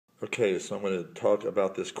Okay, so I'm going to talk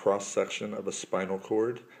about this cross-section of a spinal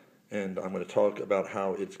cord, and I'm going to talk about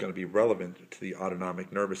how it's going to be relevant to the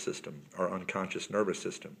autonomic nervous system, our unconscious nervous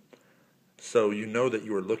system. So you know that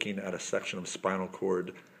you are looking at a section of spinal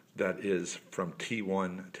cord that is from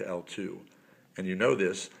T1 to L2, and you know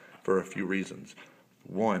this for a few reasons.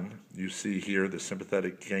 One, you see here the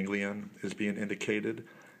sympathetic ganglion is being indicated,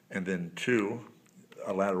 and then two,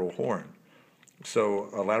 a lateral horn. So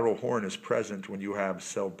a lateral horn is present when you have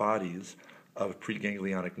cell bodies of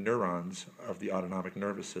preganglionic neurons of the autonomic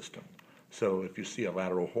nervous system. So if you see a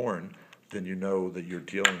lateral horn, then you know that you're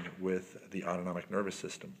dealing with the autonomic nervous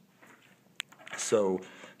system. So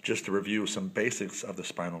just to review some basics of the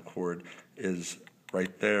spinal cord is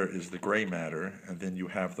right there is the gray matter, and then you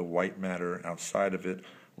have the white matter outside of it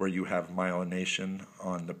where you have myelination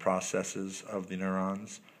on the processes of the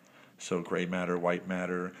neurons. So gray matter, white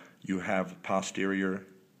matter. You have posterior,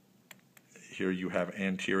 here you have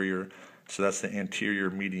anterior, so that's the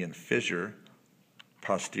anterior median fissure,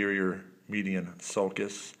 posterior median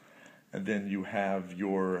sulcus, and then you have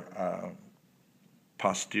your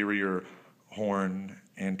posterior horn,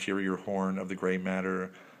 anterior horn of the gray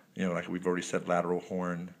matter, like we've already said, lateral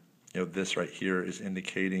horn. This right here is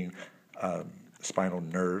indicating spinal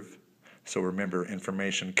nerve. So remember,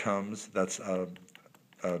 information comes, that's a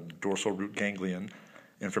dorsal root ganglion.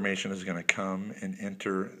 Information is going to come and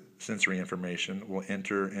enter, sensory information will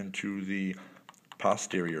enter into the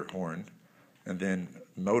posterior horn, and then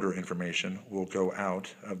motor information will go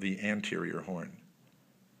out of the anterior horn.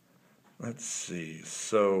 Let's see,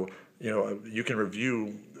 so you can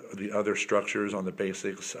review the other structures on the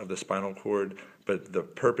basics of the spinal cord, but the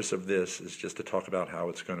purpose of this is just to talk about how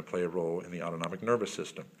it's going to play a role in the autonomic nervous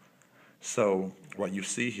system. So what you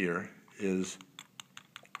see here is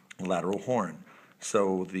lateral horn.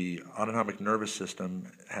 So the autonomic nervous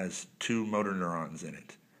system has two motor neurons in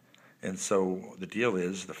it. And so the deal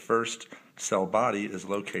is the first cell body is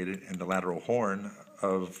located in the lateral horn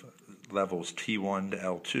of levels T1 to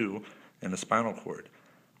L2 in the spinal cord.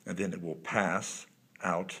 And then it will pass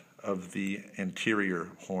out of the anterior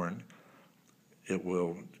horn. It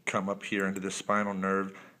will come up here into the spinal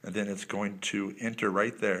nerve, and then it's going to enter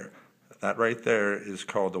right there. That right there is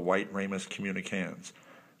called the white ramus communicans.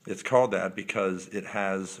 It's called that because it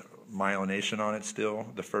has myelination on it still.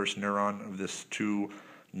 The first neuron of this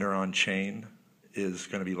two-neuron chain is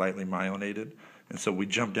going to be lightly myelinated. And so we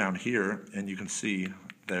jump down here, and you can see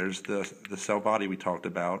there's the cell body we talked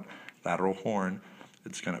about, lateral horn.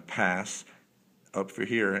 It's going to pass up for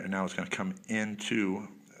here, and now it's going to come into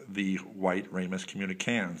the white ramus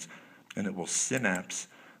communicans, and it will synapse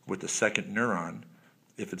with the second neuron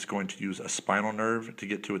if it's going to use a spinal nerve to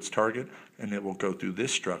get to its target, and it will go through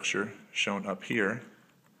this structure shown up here,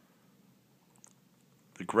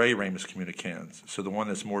 the gray ramus communicans. So the one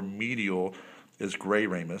that's more medial is gray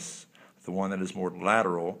ramus. The one that is more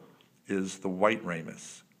lateral is the white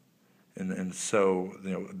ramus. And so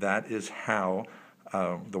that is how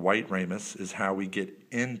the white ramus is how we get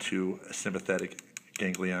into a sympathetic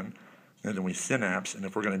ganglion, and then we synapse. And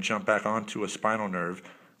if we're going to jump back onto a spinal nerve,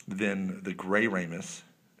 then the gray ramus,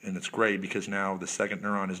 and it's gray because now the second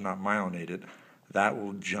neuron is not myelinated, that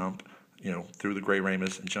will jump through the gray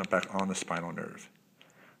ramus and jump back on the spinal nerve.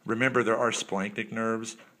 Remember, there are splanchnic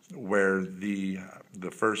nerves where the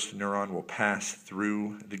first neuron will pass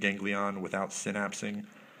through the ganglion without synapsing.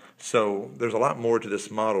 So there's a lot more to this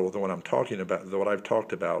model than what I'm talking about, than what I've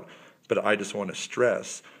talked about, but I just want to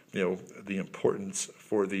stress the importance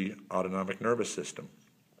for the autonomic nervous system.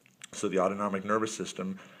 So the autonomic nervous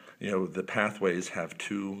system, the pathways have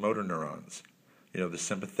two motor neurons. The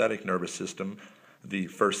sympathetic nervous system, the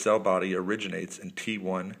first cell body originates in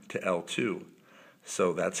T1 to L2.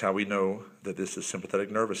 So that's how we know that this is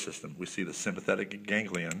sympathetic nervous system. We see the sympathetic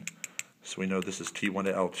ganglion, so we know this is T1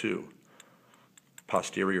 to L2.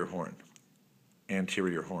 Posterior horn,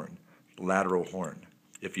 anterior horn, lateral horn.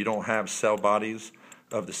 If you don't have cell bodies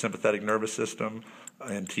of the sympathetic nervous system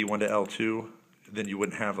in T1 to L2, then you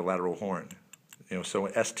wouldn't have the lateral horn. So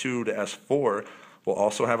S2 to S4 will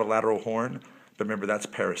also have a lateral horn, but remember that's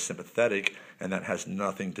parasympathetic, and that has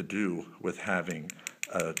nothing to do with having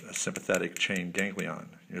a sympathetic chain ganglion.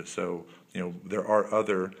 So there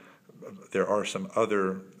are some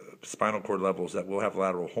other spinal cord levels that will have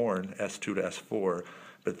lateral horn, S2 to S4,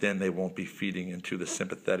 but then they won't be feeding into the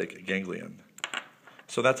sympathetic ganglion.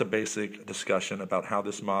 So that's a basic discussion about how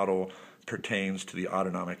this model pertains to the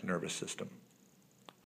autonomic nervous system.